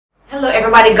Hello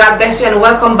everybody, God bless you and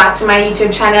welcome back to my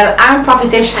YouTube channel. I'm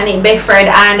Prophetess Shanique Beckford,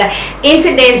 and in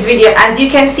today's video, as you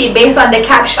can see based on the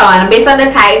caption, based on the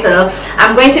title,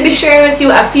 I'm going to be sharing with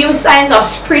you a few signs of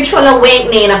spiritual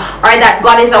awakening, or that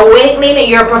God is awakening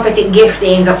your prophetic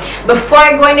giftings. Before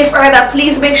I go any further,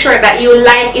 please make sure that you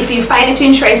like if you find it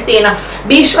interesting.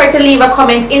 Be sure to leave a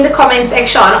comment in the comment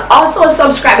section. Also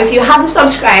subscribe if you haven't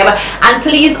subscribed, and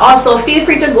please also feel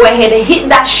free to go ahead and hit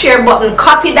that share button,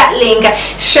 copy that link,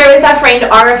 share with a friend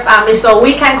or a family so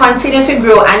we can continue to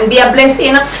grow and be a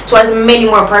blessing to as many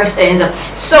more persons.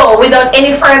 So without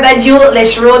any further ado,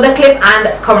 let's roll the clip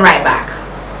and come right back.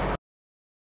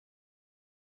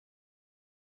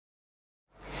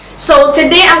 So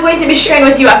today I'm going to be sharing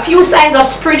with you a few signs of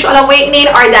spiritual awakening,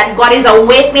 or that God is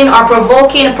awakening or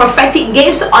provoking prophetic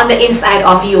gifts on the inside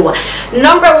of you.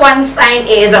 Number one sign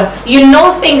is you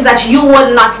know things that you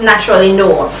would not naturally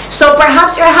know. So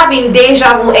perhaps you're having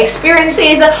deja vu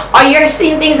experiences, or you're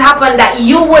seeing things happen that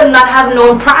you would not have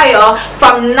known prior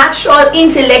from natural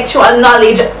intellectual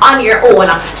knowledge on your own.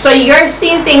 So you're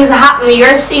seeing things happen,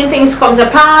 you're seeing things come to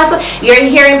pass, you're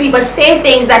hearing people say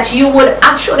things that you would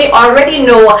actually already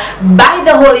know by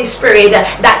the Holy Spirit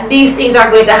that these things are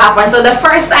going to happen. So the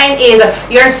first sign is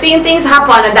you're seeing things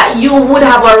happen that you would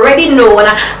have already known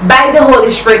by the Holy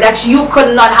Spirit that you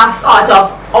could not have thought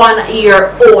of on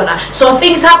your own. So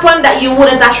things happen that you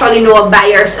wouldn't actually know by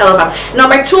yourself.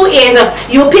 Number two is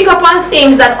you pick up on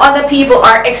things that other people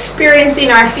are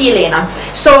experiencing or feeling.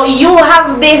 So you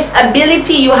have this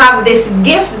ability, you have this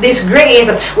gift, this grace,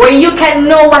 where you can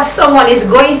know what someone is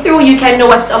going through, you can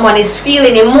know what someone is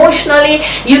feeling emotionally,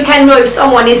 you can know if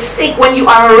someone is sick when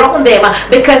you are around them,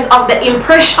 because of the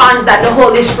impressions that the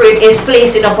Holy Spirit is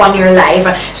placing upon your life.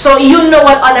 So you know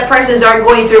what other persons are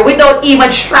going through without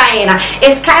even trying.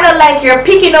 It's kind of like you're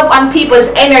picking up on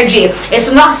people's energy.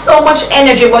 It's not so much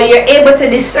energy, but you're able to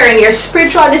discern. Your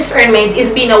spiritual discernment is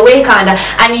being awakened,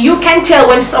 and you can tell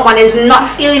when someone is not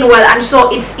feeling well. And so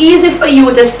it's easy for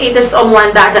you to say to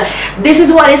someone that this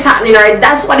is what is happening, or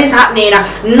that's what is happening.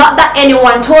 Not that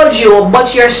anyone told you,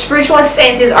 but your spiritual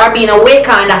senses are being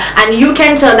awakened, and you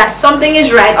can tell that something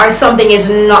is right or something is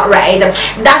not right.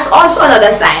 That's also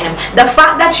another sign. The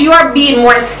fact that you are being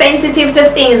more sensitive to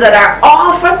things that are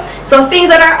off. So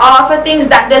things that are off, things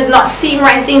that does not seem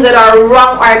right, things that are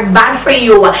wrong or bad for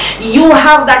you, you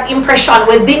have that impression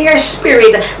within your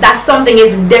spirit that something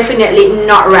is definitely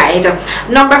not right.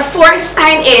 Number four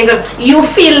sign is you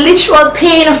feel literal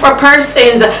pain for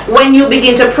persons when you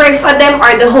begin to pray for them,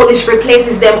 or the Holy Spirit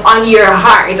places them on your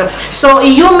heart. So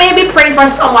you may be praying for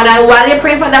someone, and while you're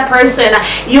praying for that person,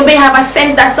 you may have a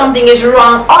sense that something is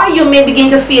wrong, or you may begin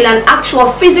to feel an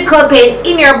actual physical pain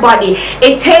in your body.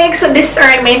 It takes a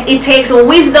discernment, it takes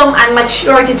wisdom and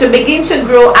maturity to begin to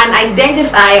grow and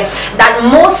identify that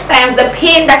most times the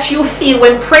pain that you feel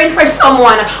when praying for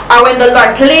someone, or when the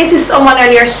Lord places someone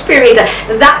on your spirit,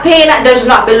 that pain does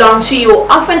not belong to you.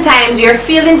 Oftentimes you're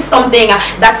feeling something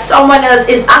that someone else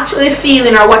is actually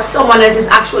feeling, or what someone else is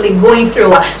actually going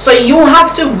through. So you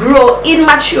have to grow in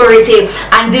maturity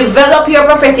and develop your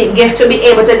prophetic gift to be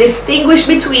able to distinguish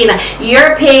between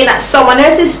your pain, someone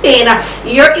else's pain,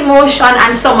 your emotion,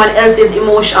 and someone else's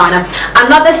emotion.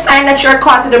 Another sign that you're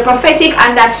called to the prophetic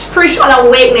and that spiritual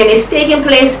awakening is taking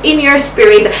place in your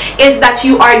spirit is that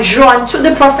you are drawn to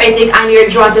the prophetic and you're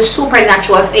drawn to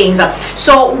supernatural things.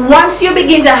 So once you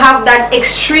begin to have that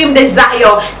extreme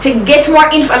desire to get more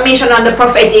information on the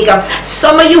prophetic,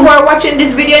 some of you who are watching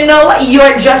this video know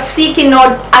you're just seeking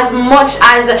out as much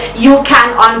as you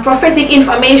can on prophetic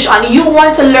information. You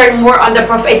want to learn more on the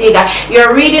prophetic.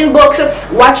 You're reading books,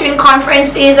 watching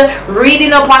conferences,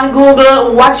 reading up on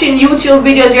Google, watching YouTube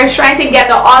videos. You're trying to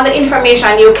gather all the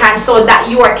information you can so that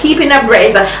you are keeping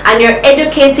abreast and you're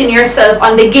educating yourself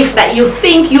on the gift that you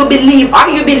think you believe, or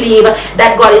you believe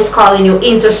that God is calling you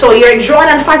into. So you're drawn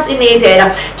and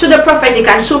fascinated to the prophetic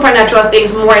and supernatural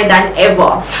things more than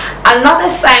ever. Another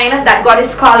sign that God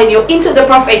is calling you into the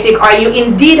prophetic, or you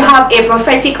indeed have a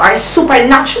prophetic or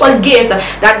supernatural gift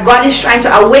that God is trying to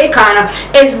awaken,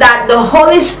 is that the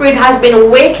Holy Spirit has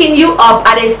been waking you up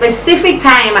at a specific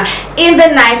time in the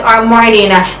night or morning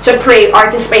to pray or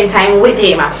to spend time with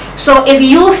Him. So if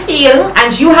you feel and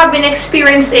you have been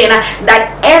experiencing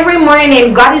that every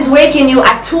morning God is waking you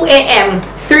at 2 a.m.,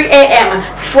 3 a.m.,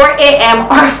 4 a.m.,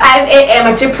 or 5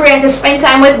 a.m. to pray and to spend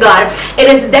time with God,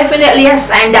 it is definitely a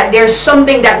sign that there's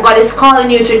something that God is calling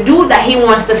you to do, that He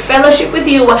wants to fellowship with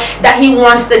you, that He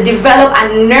wants to develop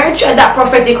and nurture that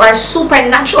prophetic or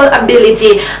supernatural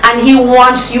ability, and He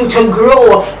wants you to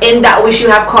grow in that which you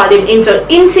have called Him into.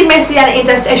 Intimacy and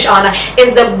intercession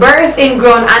is the birthing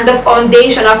ground and the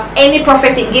foundation of any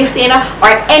prophetic gifting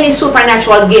or any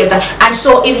supernatural gift. And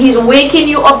so if He's waking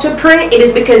you up to pray, it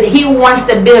is because He wants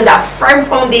to build a firm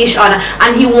foundation,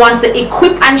 and He wants to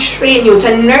equip and train you,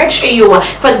 to nurture you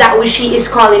for that which He is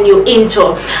calling you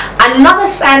into. Another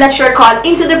sign that you're called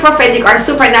into the prophetic or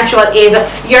supernatural is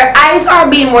your eyes are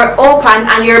being more open,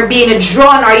 and you're being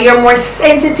drawn, or you're more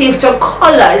sensitive to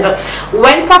colors.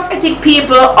 When prophetic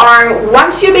people are,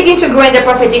 once you begin to grow in the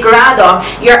prophetic, rather,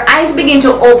 your eyes begin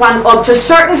to open up to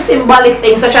certain symbolic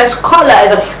things such as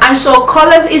colors. And so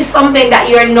colors is something that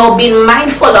you're now being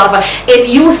mindful of. If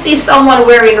you see someone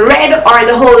wearing red, or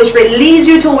the Holy Spirit leads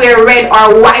you to wear red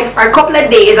or white for a couple of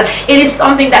days, it is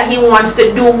something that He wants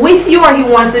to do with you, or He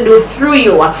wants to do through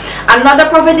you. Another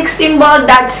prophetic symbol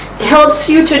that helps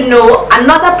you to know,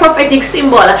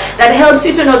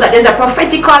 that there's a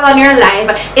prophetic call on your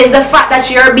life, is the fact that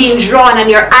you're being drawn and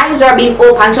your eyes are being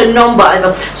open to numbers.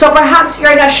 So perhaps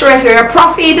you're not sure if you're a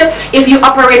prophet, if you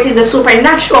operate in the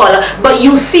supernatural, but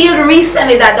you feel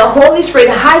recently that the Holy Spirit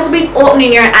has been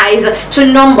opening your eyes to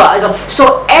numbers.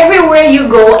 So everywhere you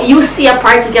go, you see a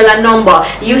particular number.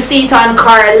 You see it on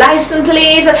car license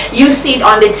plates, you see it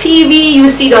on the TV, you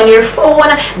see it on your phone.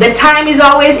 The time is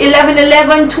always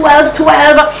 11:11,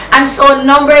 12:12, and so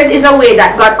numbers is a way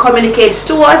that God communicates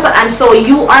to us, and so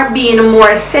you are being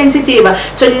more sensitive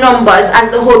to numbers as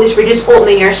the Holy Spirit is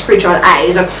opening your spiritual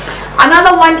eyes.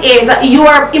 Another one is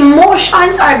your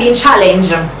emotions are being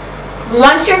challenged.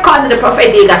 Once you're called to the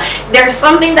prophetic, there's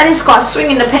something that is called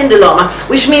swinging the pendulum,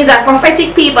 which means that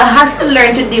prophetic people has to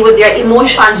learn to deal with their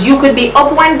emotions. You could be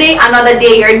up one day, another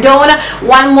day you're down.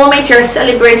 One moment you're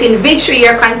celebrating victory,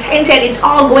 you're contented, it's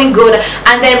all going good,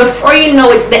 and then before you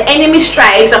know it, the enemy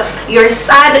strikes. You're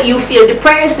sad, you feel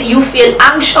depressed, you feel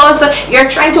anxious, you're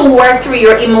trying to work through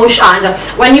your emotions.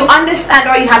 When you understand,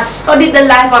 or you have studied the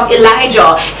life of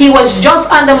Elijah, he was just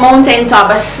on the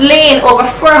mountaintop, slain over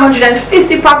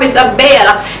 450 prophets of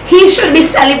Baal. He should be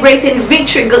celebrating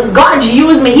victory. God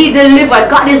used me, He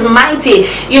delivered, God is mighty.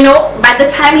 You know, by the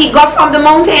time he got from the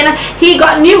mountain, he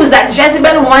got news that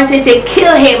Jezebel wanted to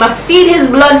kill him, feed his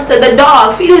blood to the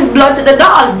dog, feed his blood to the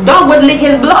dogs. Dog would lick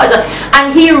his blood,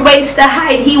 and he went to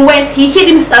hide. He hid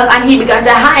himself, and he began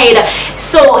to hide.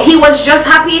 So he was just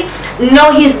happy.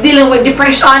 Now he's dealing with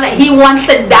depression. He wants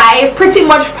to die, pretty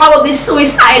much probably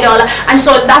suicidal. And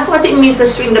so that's what it means to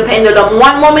swing the pendulum.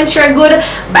 One moment you're good,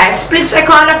 by a split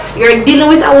second you're dealing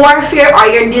with a warfare, or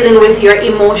you're dealing with your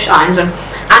emotions.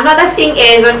 Another thing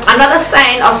is, another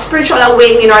sign of spiritual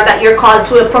awakening, or that you're called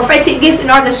to a prophetic gift in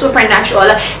or the supernatural,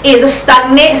 is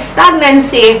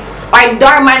stagnancy or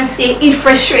dormancy. It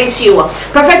frustrates you.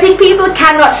 Prophetic people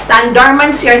cannot stand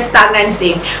dormancy or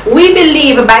stagnancy. We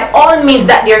believe by all means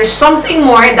that there is something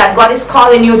more, that God is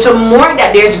calling you to more,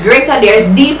 that there's greater, there's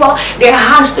deeper. There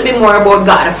has to be more about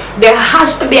God. There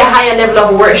has to be a higher level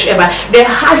of worship. There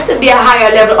has to be a higher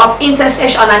level of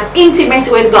intercession and intimacy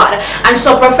with God. And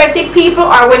so prophetic people,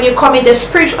 or when you come into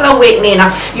spiritual awakening,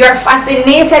 you're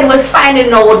fascinated with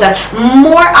finding out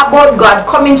more about God,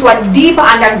 coming to a deeper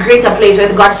and a greater place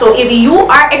with God. So if you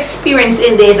are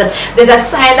experiencing this, there's a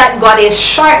sign that God is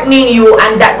sharpening you,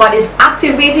 and that God is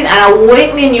activating and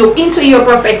awakening you into your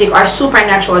prophetic or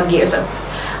supernatural gifts.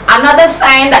 Another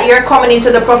sign that you're coming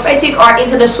into the prophetic or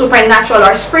into the supernatural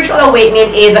or spiritual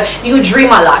awakening is you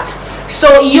dream a lot.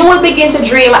 So you will begin to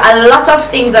dream a lot of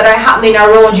things that are happening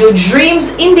around you.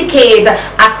 Dreams indicate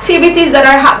activities that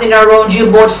are happening around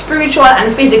you, both spiritual and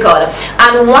physical.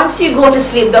 And once you go to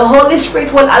sleep, the Holy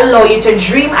Spirit will allow you to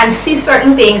dream and see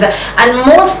certain things. And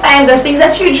most times the things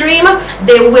that you dream,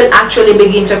 they will actually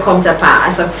begin to come to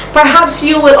pass. Perhaps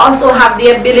you will also have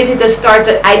the ability to start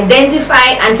to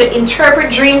identify and to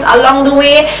interpret dreams along the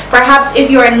way. Perhaps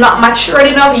if you are not matured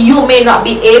enough, you may not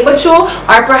be able to,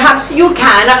 or perhaps you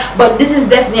can, but this is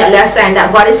definitely a sign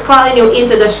that God is calling you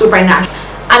into the supernatural.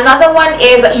 Another one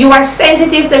is you are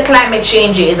sensitive to climate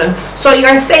changes. So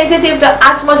you're sensitive to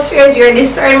atmospheres. Your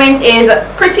discernment is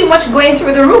pretty much going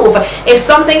through the roof. If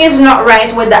something is not right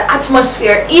with the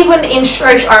atmosphere, even in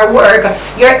church or work,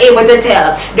 you're able to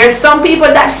tell. There's some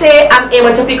people that say, I'm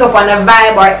able to pick up on a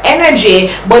vibe or energy,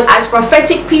 but as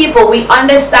prophetic people, we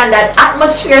understand that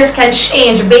atmospheres can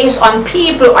change based on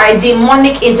people or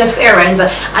demonic interference.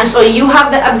 And so you have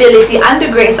the ability and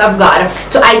the grace of God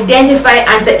to identify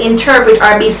and to interpret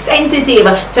or be sensitive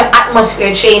to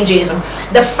atmosphere changes.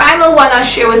 The final one I'll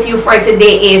share with you for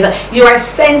today is you are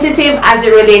sensitive as it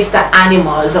relates to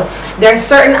animals. There are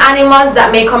certain animals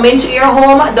that may come into your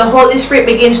home. The Holy Spirit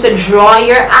begins to draw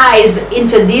your eyes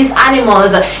into these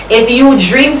animals. If you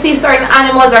dream see certain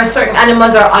animals, or certain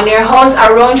animals are on your house,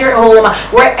 around your home,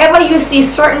 wherever you see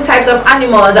certain types of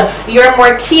animals, you're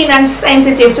more keen and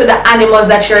sensitive to the animals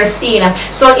that you're seeing.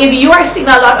 So if you are seeing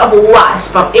a lot of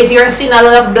wasps, if you're seeing a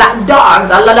lot of black dogs,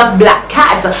 a lot of black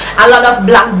cats, a lot of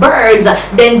black birds,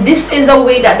 then this is the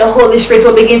way that the Holy Spirit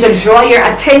will begin to draw your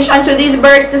attention to these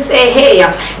birds to say, hey,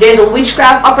 there's a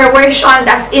witchcraft operation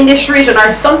that's in this region, or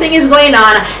something is going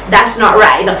on that's not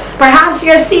right. Perhaps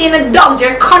you're seeing doves,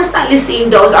 you're constantly seeing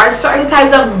doves, or certain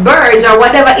types of birds, or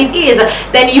whatever it is,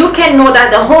 then you can know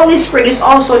that the Holy Spirit is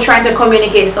also trying to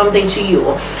communicate something to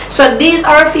you. So these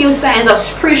are a few signs of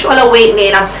spiritual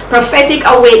awakening, prophetic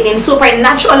awakening,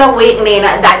 supernatural awakening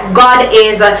that God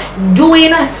is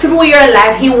doing through your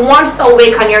life. He wants to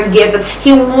awaken your gift.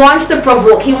 He wants to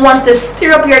provoke. He wants to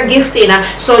stir up your gifting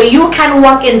so you can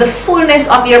walk in the fullness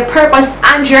of your purpose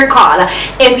and your call.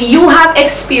 If you have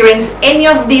experienced any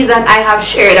of these that I have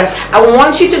shared, I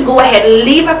want you to go ahead,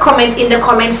 leave a comment in the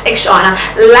comment section,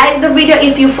 like the video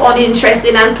if you found it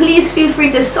interesting, and please feel free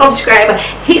to subscribe,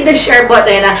 hit the share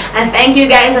button, and thank you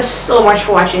guys so much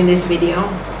for watching this video.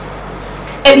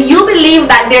 If you believe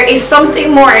that there is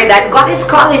something more, that God is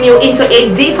calling you into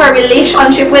a deeper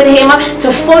relationship with Him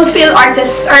to fulfill or to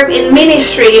serve in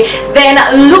ministry, then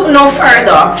look no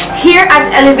further. Here at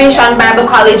Elevation Bible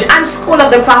College and School of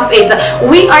the Prophets,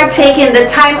 we are taking the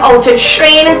time out to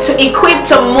train, to equip,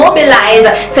 to mobilize,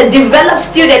 to develop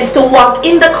students to walk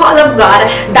in the call of God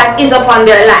that is upon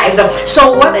their lives.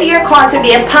 So whether you're called to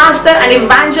be a pastor, an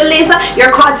evangelist,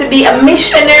 you're called to be a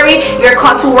missionary, you're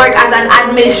called to work as an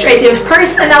administrative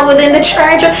person within the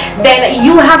church, then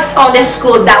you have found a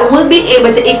school that will be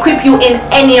able to equip you in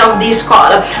any of these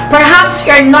calls. Perhaps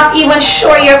you're not even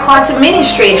sure you're called to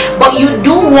ministry, but you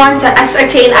do want to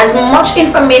ascertain as much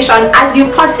information as you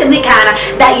possibly can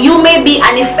that you may be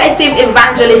an effective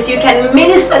evangelist, you can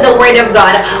minister the word of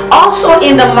God also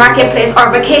in the marketplace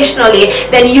or vocationally,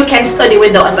 then you can study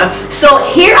with us. So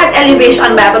here at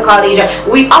Elevation Bible College,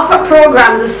 we offer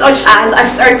programs such as a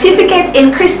certificate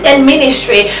in Christian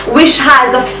ministry, which has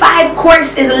 5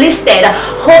 courses listed: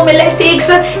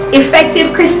 homiletics, effective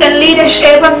Christian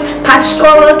leadership,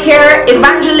 pastoral care,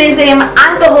 evangelism,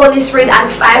 and the Holy Spirit, and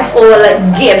 5-fold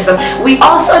gifts. We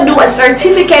also do a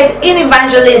certificate in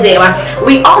evangelism.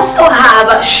 We also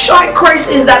have short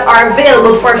courses that are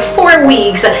available for 4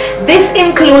 weeks. This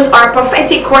includes our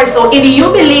prophetic course. So if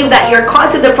you believe that you're called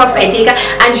to the prophetic,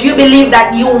 and you believe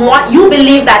that you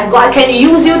believe that God can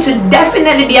use you to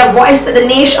definitely be a voice to the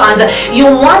nations, you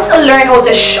want to learn how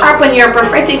to sharpen your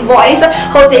prophetic voice,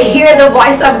 how to hear the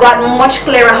voice of God much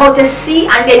clearer, how to see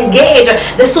and engage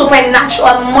the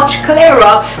supernatural much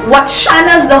clearer, what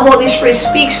channels the Holy Spirit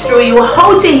speaks through you,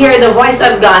 how to hear the voice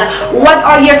of God, what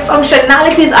are your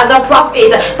functionalities as a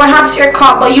prophet. Perhaps you're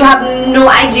called but you have no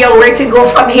idea where to go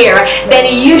from here, then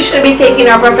you should be taking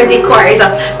our prophetic course.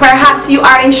 Perhaps you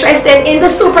are interested in the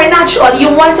supernatural, you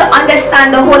want to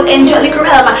understand the whole angelic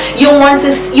realm, you want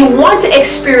to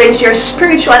experience your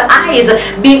spiritual eyes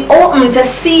being open to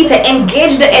see, to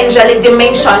engage the angelic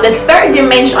dimension, the 3rd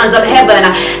dimensions of heaven,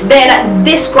 then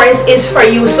this course is for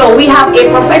you. So we have a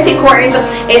prophetic course,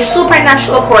 a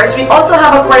supernatural course. We also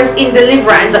have a course in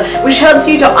deliverance, which helps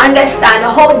you to understand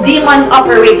how demons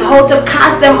operate, how to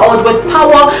cast them out with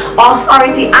power,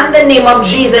 authority, and the name of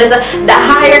Jesus, the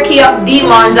hierarchy of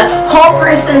demons, how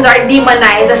persons are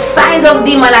demonized, signs of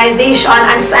demonization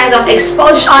and signs of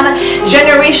expulsion,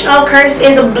 generational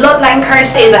curses, bloodline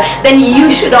curses. Then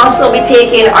you should also be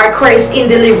taking our course in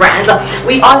deliverance.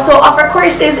 We also offer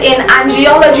courses in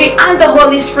angelology and the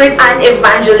Holy Spirit and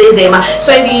evangelism.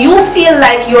 So if you feel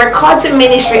like you are called to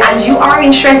ministry and you are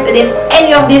interested in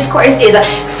any of these courses,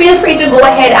 feel free to go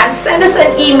ahead and send us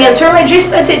an email to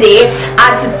register today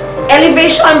at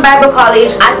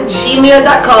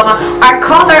elevationbiblecollege@gmail.com, or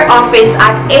call our office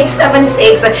at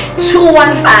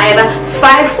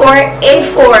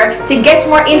 876-215-5484 to get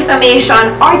more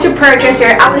information or to purchase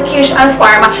your application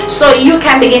form so you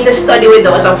can begin to study with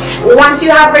us. Once you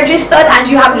have registered and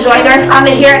you have joined our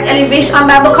family here at Elevation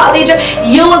Bible College,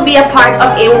 you will be a part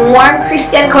of a warm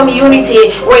Christian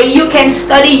community where you can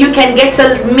study, you can get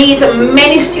to meet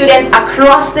many students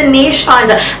across the nations: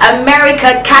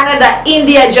 America, Canada,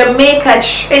 India, Jamaica, Jamaica,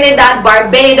 Trinidad,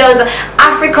 Barbados,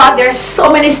 Africa. There's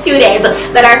so many students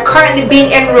that are currently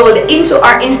being enrolled into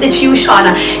our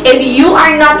institution. If you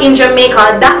are not in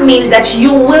Jamaica, that means that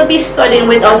you will be studying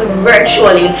with us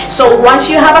virtually. So once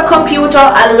you have a computer,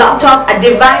 a laptop, a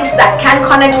device that can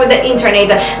connect with the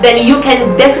internet, then you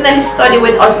can definitely study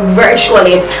with us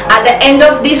virtually. At the end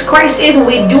of these courses,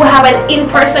 we do have an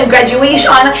in-person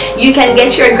graduation. You can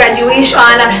get your graduation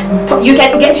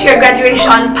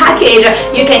package.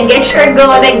 You can get your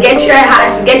gown, get your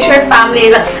hats, get your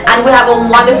families, and we'll have a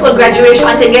wonderful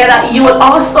graduation together. You will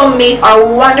also meet our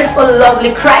wonderful,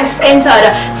 lovely,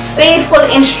 Christ-centered, faithful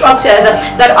instructors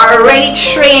that are already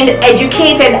trained,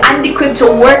 educated, and equipped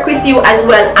to work with you as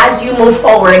well as you move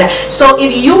forward. So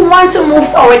if you want to move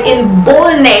forward in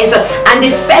boldness and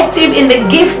effective in the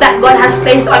gift that God has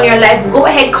placed on your life, go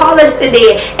ahead, call us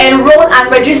today, enroll and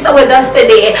register with us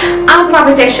today. I'm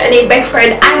Prophetess Shanique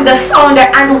Beckford. I'm the founder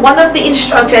and one of the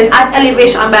instructors at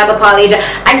Elevation Bible College.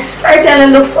 I certainly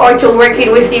look forward to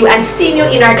working with you and seeing you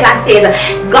in our classes.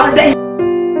 God bless.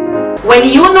 When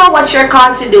you know what you're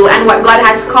called to do and what God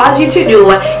has called you to do,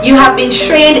 you have been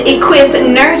trained, equipped,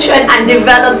 nurtured, and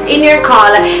developed in your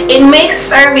call. It makes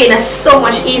serving so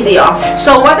much easier.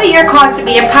 So whether you're called to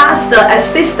be a pastor,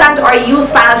 assistant, or youth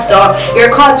pastor,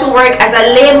 you're called to work as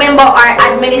a lay member or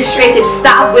administrative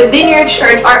staff within your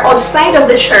church or outside of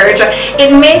the church,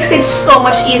 it makes it so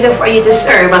much easier for you to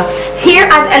serve. Here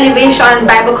at Elevation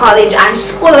Bible College and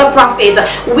School of Prophets,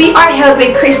 we are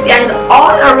helping Christians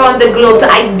all around the globe to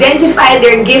identify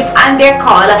their gift and their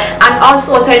call, and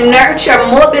also to nurture,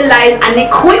 mobilize, and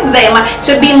equip them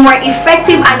to be more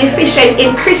effective and efficient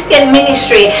in Christian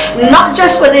ministry, not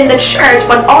just within the church,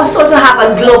 but also to have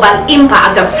a global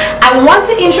impact. I want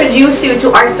to introduce you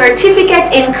to our certificate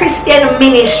in Christian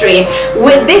ministry.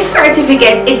 With this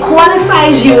certificate, it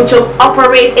qualifies you to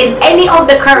operate in any of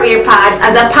the career paths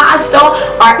as a pastor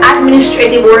or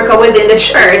administrative worker within the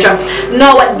church.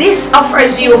 Now, this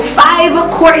offers you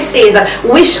 5 courses,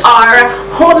 which are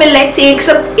homiletics,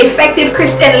 effective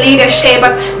Christian leadership,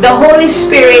 the Holy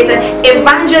Spirit,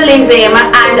 evangelism,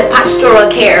 and pastoral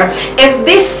care. If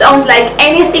this sounds like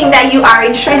anything that you are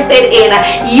interested in,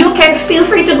 you can feel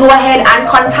free to go ahead and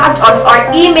contact us. Our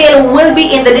email will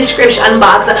be in the description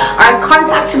box. Our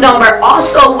contact number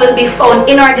also will be found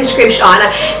in our description.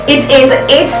 It is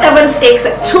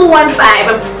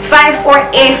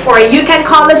 876-215-5484. You can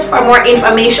call us for more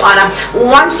information.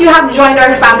 Once you have joined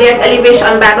our family at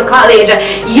Elevation Bible College,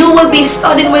 you will be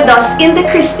studying with us in the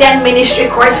Christian ministry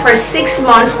course for 6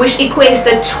 months, which equates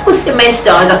to 2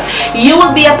 semesters. You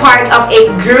will be a part of a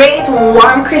great,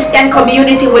 warm Christian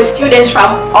community with students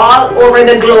from all over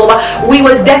the globe. We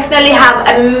will definitely have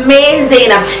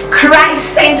amazing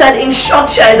Christ-centered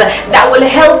instructors that will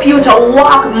help you to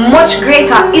walk much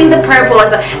greater in the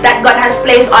purpose that God has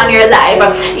placed on your life.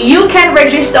 You can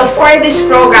register for this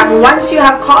program. Once you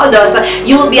have called us,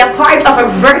 you will be a part of a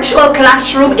virtual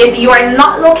classroom. If you are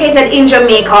not located in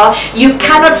Jamaica, you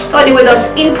cannot study with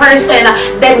us in person,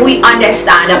 then we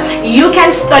understand. You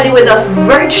can study with us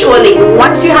virtually.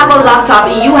 Once you have a laptop,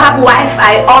 you have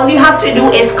Wi-Fi, all you have to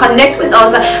do is connect with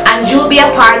us and you'll be a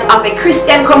part of a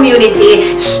Christian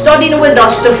community studying with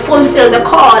us to fulfill the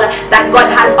call that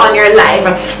God has on your life.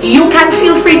 You can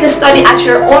feel free to study at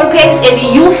your own pace. If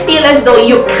you feel as though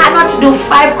you cannot do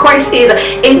 5 courses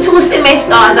in 2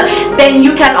 semesters, then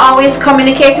you can always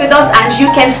communicate with us and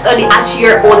you can study at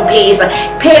your own pace.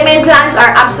 Payment plans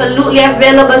are absolutely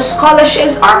available.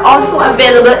 Scholarships are also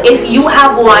available if you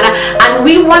have one, and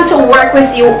we want to work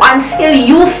with you until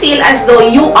you feel as though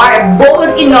you are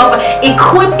bold enough,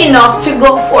 equipped enough to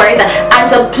go forth and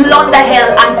to plunder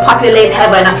hell and populate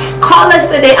heaven. Call us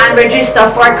today and register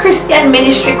for a Christian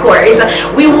ministry course.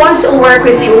 We want to work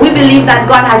with you. We believe that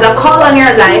God has a call on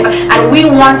your life, and we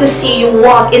want to see you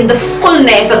walk in the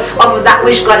fullness of that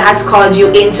which God has called you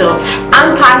into.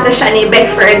 I'm Pastor Shanique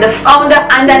Beckford, the founder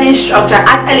and an instructor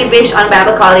at Elevation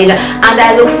Bible College, and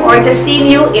I look forward to seeing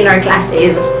you in our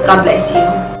classes. God bless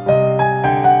you.